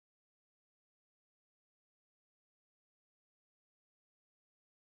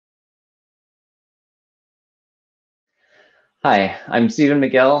Hi, I'm Stephen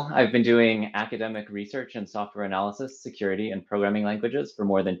Magill. I've been doing academic research in software analysis, security, and programming languages for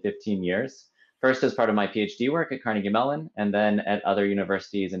more than 15 years. First as part of my PhD work at Carnegie Mellon, and then at other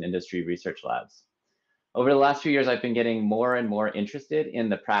universities and industry research labs. Over the last few years, I've been getting more and more interested in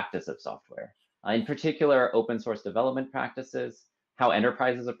the practice of software, in particular, open source development practices, how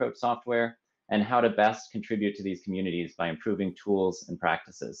enterprises approach software, and how to best contribute to these communities by improving tools and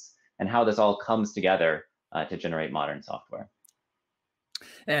practices, and how this all comes together to generate modern software.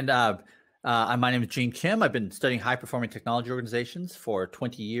 And my name is Gene Kim. I've been studying high-performing technology organizations for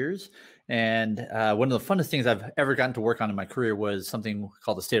 20 years. And one of the funnest things I've ever gotten to work on in my career was something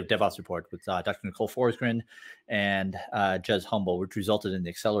called the State of DevOps Report with Dr. Nicole Forsgren and Jez Humble, which resulted in the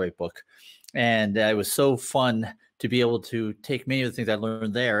Accelerate book. And it was so fun to be able to take many of the things I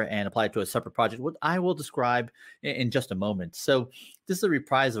learned there and apply it to a separate project, what I will describe in just a moment. So this is a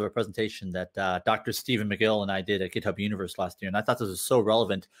reprise of a presentation that Dr. Stephen Magill and I did at GitHub Universe last year. And I thought this was so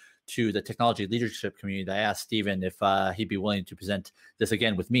relevant to the technology leadership community that I asked Stephen if he'd be willing to present this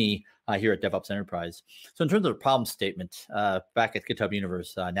again with me here at DevOps Enterprise. So in terms of the problem statement, back at GitHub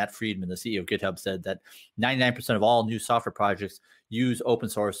Universe, Nat Friedman, the CEO of GitHub, said that 99% of all new software projects use open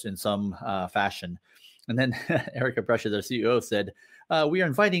source in some fashion. And then Erica Brescia, their CEO, said, we are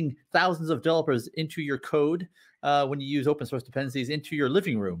inviting thousands of developers into your code when you use open source dependencies into your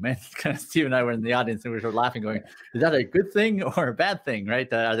living room. And kind of Steve and I were in the audience and we were laughing going, is that a good thing or a bad thing,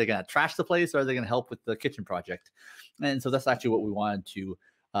 right? Are they going to trash the place or are they going to help with the kitchen project? And so that's actually what we wanted to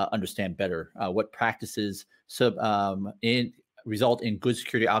understand better, what practices result in good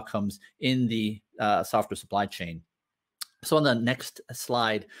security outcomes in the software supply chain. So on the next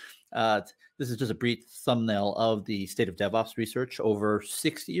slide, this is just a brief thumbnail of the state of DevOps research. Over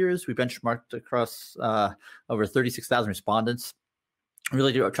 6 years, we benchmarked across over 36,000 respondents,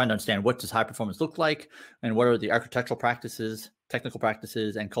 really trying to understand what does high performance look like and what are the architectural practices, technical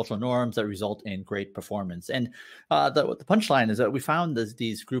practices, and cultural norms that result in great performance. And the punchline is that we found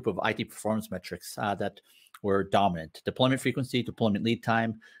these group of IT performance metrics that were dominant: deployment frequency, deployment lead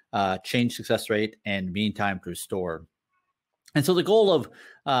time, change success rate, and mean time to restore. And so the goal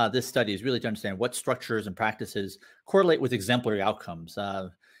of this study is really to understand what structures and practices correlate with exemplary outcomes,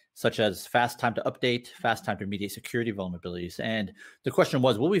 such as fast time to update, fast time to remediate security vulnerabilities. And the question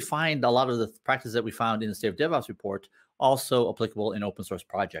was, will we find a lot of the practices that we found in the State of DevOps report also applicable in open source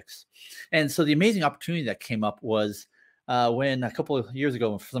projects? And so the amazing opportunity that came up was when a couple of years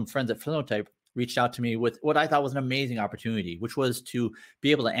ago, some friends at Phenotype reached out to me with what I thought was an amazing opportunity, which was to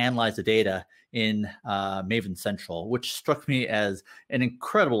be able to analyze the data in Maven Central, which struck me as an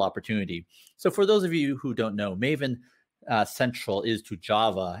incredible opportunity. So for those of you who don't know, Maven Central is to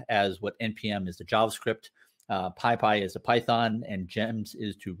Java as what NPM is to JavaScript, PyPy is to Python, and Gems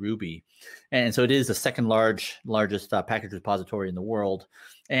is to Ruby. And so it is the second largest package repository in the world.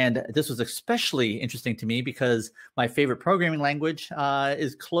 And this was especially interesting to me because my favorite programming language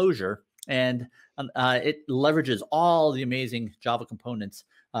is Clojure. And it leverages all the amazing Java components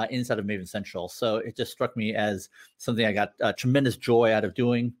inside of Maven Central. So it just struck me as something I got tremendous joy out of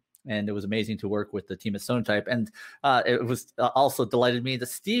doing. And it was amazing to work with the team at Sonatype. And it was also delighted me that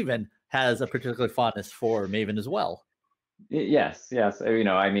Stephen has a particular fondness for Maven as well. Yes.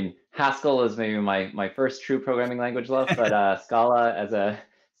 I mean, Haskell is maybe my first true programming language love, but Scala as a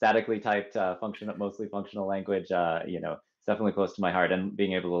statically typed mostly functional language, it's definitely close to my heart. And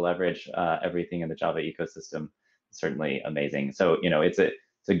being able to leverage everything in the Java ecosystem is certainly amazing. So,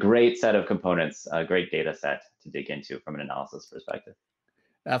 it's a great set of components, a great data set to dig into from an analysis perspective.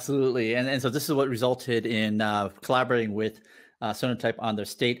 Absolutely. And so this is what resulted in collaborating with Sonatype on the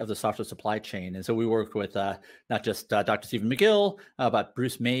state of the software supply chain. And so we worked with not just Dr. Stephen Magill, but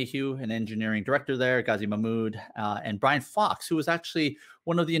Bruce Mayhew, an engineering director there, Ghazi Mahmood, and Brian Fox, who was actually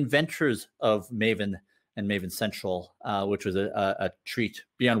one of the inventors of Maven and Maven Central, which was a treat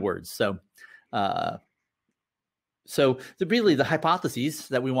beyond words. So really the hypotheses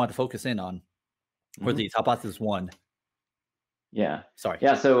that we want to focus in on were these. Hypothesis one. Yeah. Sorry.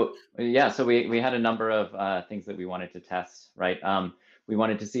 Yeah. So we had a number of things that we wanted to test, right? We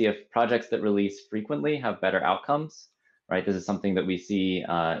wanted to see if projects that release frequently have better outcomes, right? This is something that we see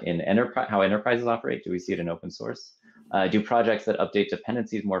in how enterprises operate. Do we see it in open source? Do projects that update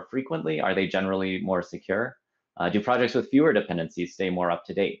dependencies more frequently, are they generally more secure? Do projects with fewer dependencies stay more up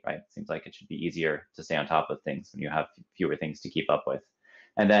to date, right? It seems like it should be easier to stay on top of things when you have fewer things to keep up with.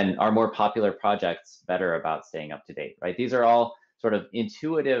 And then are more popular projects better about staying up to date, right? These are all sort of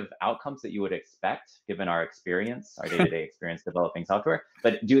intuitive outcomes that you would expect given our experience, our day-to-day experience developing software,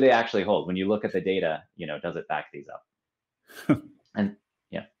 but do they actually hold? When you look at the data, does it back these up? And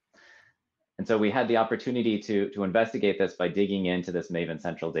And so we had the opportunity to investigate this by digging into this Maven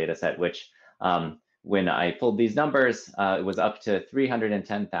Central data set, which when I pulled these numbers, it was up to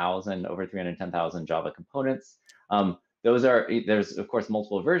 310,000, over 310,000 Java components. There's of course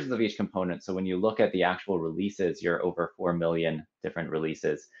multiple versions of each component. So when you look at the actual releases, you're over 4 million different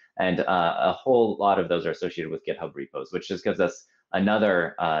releases. And a whole lot of those are associated with GitHub repos, which just gives us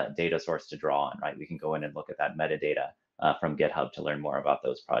another data source to draw on, right? We can go in and look at that metadata from GitHub to learn more about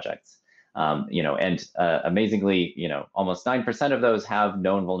those projects. Amazingly, almost 9% of those have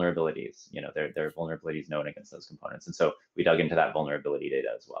known vulnerabilities. There are vulnerabilities known against those components. And so we dug into that vulnerability data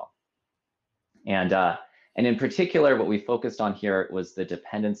as well. And in particular, what we focused on here was the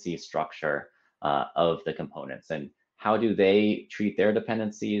dependency structure of the components and how do they treat their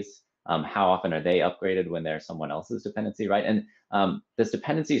dependencies? How often are they upgraded when they're someone else's dependency, right? And this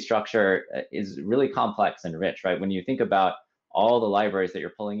dependency structure is really complex and rich, right? When you think about all the libraries that you're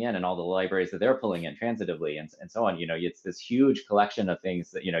pulling in and all the libraries that they're pulling in transitively and so on, it's this huge collection of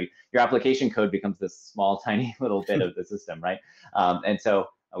things that, your application code becomes this small, tiny little bit of the system, right? And so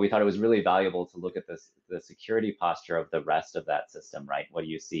we thought it was really valuable to look at the security posture of the rest of that system, right? What do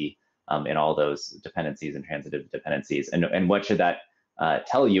you see in all those dependencies and transitive dependencies? And what should that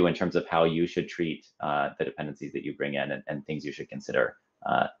tell you in terms of how you should treat the dependencies that you bring in and things you should consider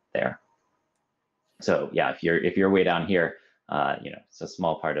there? So yeah, if you're way down here, it's a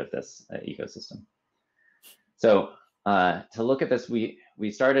small part of this ecosystem. So to look at this, we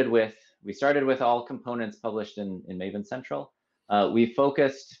started with all components published in Maven Central. We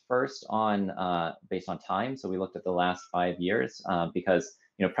focused first on based on time. So we looked at the last 5 years because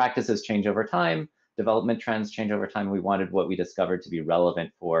practices change over time, development trends change over time. We wanted what we discovered to be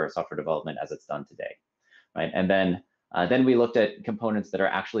relevant for software development as it's done today, right? And then we looked at components that are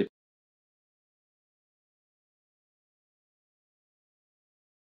actually